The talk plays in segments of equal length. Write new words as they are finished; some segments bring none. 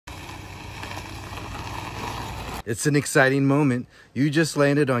It's an exciting moment. You just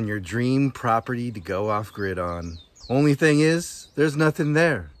landed on your dream property to go off-grid on. Only thing is, there's nothing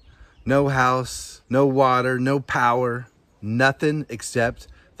there. No house, no water, no power, nothing except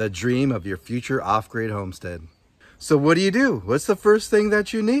the dream of your future off-grid homestead. So what do? What's the first thing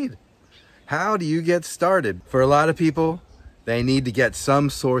that you need? How do you get started? For a lot of people, they need to get some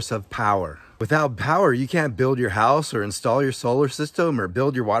source of power. Without power, you can't build your house or install your solar system or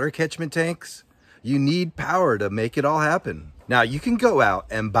build your water catchment tanks. You need power to make it all happen. Now, you can go out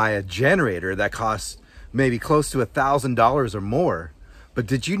and buy a generator that costs maybe close to $1,000 or more. But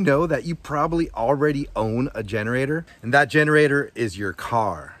did you know that you probably already own a generator? And that generator is your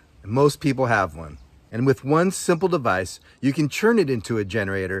car. And most people have one. And with one simple device, you can turn it into a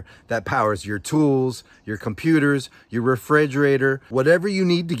generator that powers your tools, your computers, your refrigerator, whatever you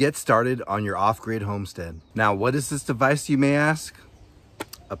need to get started on your off-grid homestead. Now, what is this device, you may ask?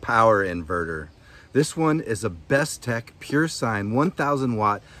 A power inverter. This one is a Best Tech Pure Sine 1000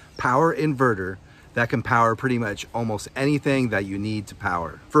 watt power inverter that can power pretty much almost anything that you need to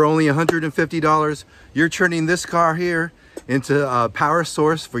power. For only $150, you're turning this car here into a power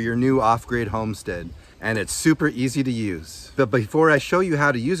source for your new off-grid homestead. And it's super easy to use. But before I show you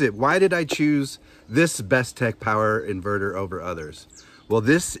how to use it, why did I choose this Best Tech power inverter over others? Well,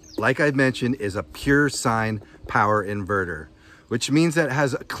 this, like I mentioned, is a pure sine power inverter, which means that it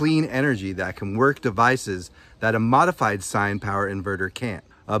has clean energy that can work devices that a modified sine power inverter can't.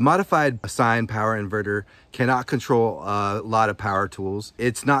 A modified sine power inverter cannot control a lot of power tools.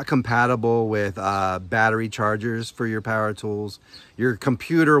 It's not compatible with battery chargers for your power tools. Your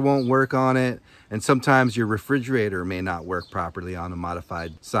computer won't work on it. And sometimes your refrigerator may not work properly on a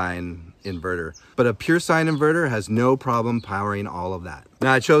modified sine inverter. But a pure sine inverter has no problem powering all of that.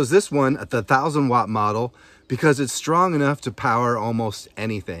 Now, I chose this one at the 1000 watt model because it's strong enough to power almost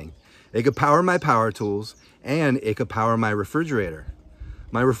anything. It could power my power tools and it could power my refrigerator.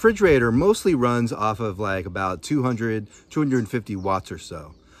 My refrigerator mostly runs off of like about 250 watts or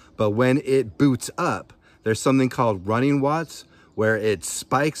so. But when it boots up, there's something called running watts where it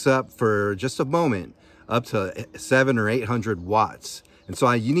spikes up for just a moment up to 700 or 800 watts. And so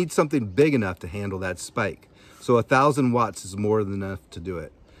you need something big enough to handle that spike. So 1000 watts is more than enough to do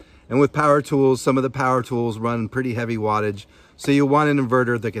it. And with power tools, some of the power tools run pretty heavy wattage. So you'll want an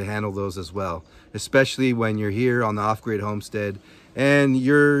inverter that can handle those as well, especially when you're here on the off-grid homestead and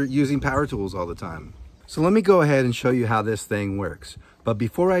you're using power tools all the time. So let me go ahead and show you how this thing works. But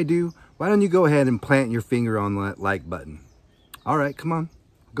before I do, why don't you go ahead and plant your finger on that like button? All right, come on.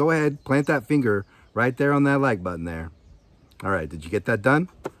 Go ahead, plant that finger right there on that like button there. All right, did you get that done?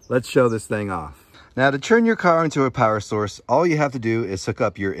 Let's show this thing off. Now, to turn your car into a power source, all you have to do is hook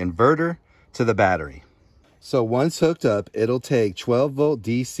up your inverter to the battery. So once hooked up, it'll take 12 volt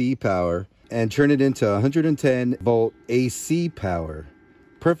DC power and turn it into 110 volt AC power.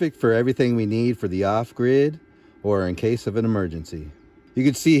 Perfect for everything we need for the off-grid or in case of an emergency. You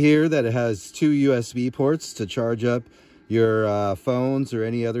can see here that it has 2 USB ports to charge up your phones or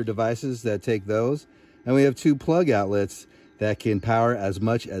any other devices that take those. And we have 2 plug outlets that can power as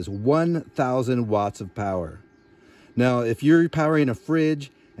much as 1000 watts of power. Now, if you're powering a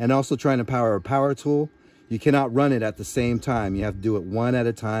fridge and also trying to power a power tool, you cannot run it at the same time. You have to do it one at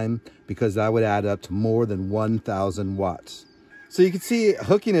a time because that would add up to more than 1000 watts. So you can see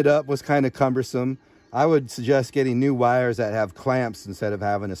hooking it up was kind of cumbersome. I would suggest getting new wires that have clamps instead of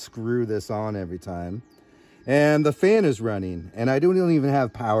having to screw this on every time. And the fan is running, and I don't even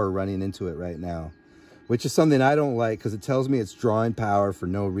have power running into it right now, which is something I don't like because it tells me it's drawing power for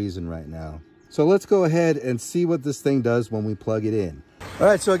no reason right now. So let's go ahead and see what this thing does when we plug it in. All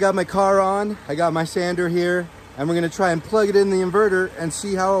right, so I got my car on, I got my sander here, and we're gonna try and plug it in the inverter and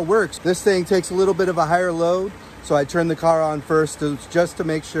see how it works. This thing takes a little bit of a higher load, so I turn the car on first just to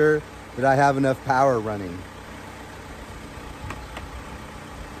make sure that I have enough power running.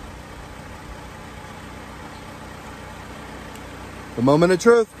 The moment of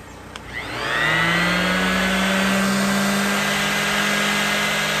truth.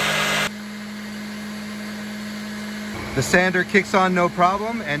 The sander kicks on no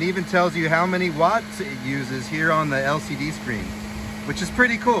problem and even tells you how many watts it uses here on the LCD screen, which is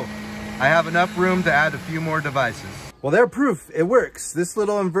pretty cool. I have enough room to add a few more devices. Well, they're proof it works. This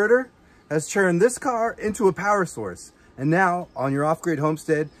little inverter has turned this car into a power source. And now on your off-grid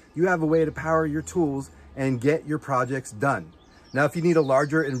homestead, you have a way to power your tools and get your projects done. Now, if you need a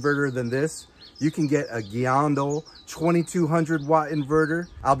larger inverter than this, you can get a Drinkable 2200 watt inverter.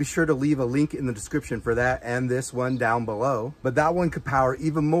 I'll be sure to leave a link in the description for that and this one down below. But that one could power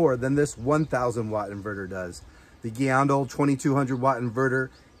even more than this 1000 watt inverter does. The Drinkable 2200 watt inverter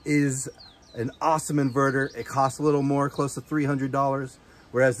is an awesome inverter. It costs a little more, close to $300,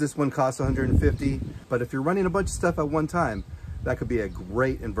 whereas this one costs $150. But if you're running a bunch of stuff at one time, that could be a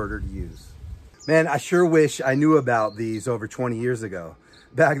great inverter to use. Man, I sure wish I knew about these over 20 years ago.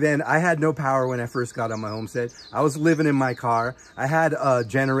 Back then, I had no power when I first got on my homestead. I was living in my car. I had a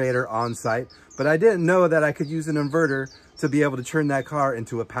generator on site, but I didn't know that I could use an inverter to be able to turn that car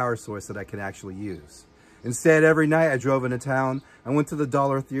into a power source that I can actually use. Instead, every night I drove into town, I went to the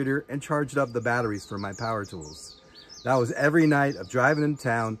dollar theater and charged up the batteries for my power tools. That was every night of driving into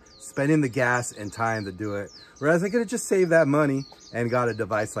town, spending the gas and time to do it, whereas I could have just saved that money and got a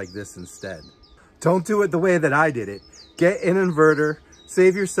device like this instead. Don't do it the way that I did it. Get an inverter,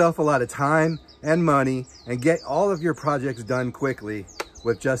 save yourself a lot of time and money, and get all of your projects done quickly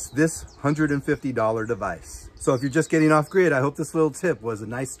with just this $150 device. So if you're just getting off grid, I hope this little tip was a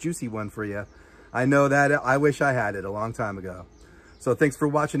nice juicy one for you. I know that I wish I had it a long time ago. So thanks for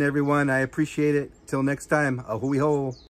watching, everyone. I appreciate it. Till next time, a hui ho.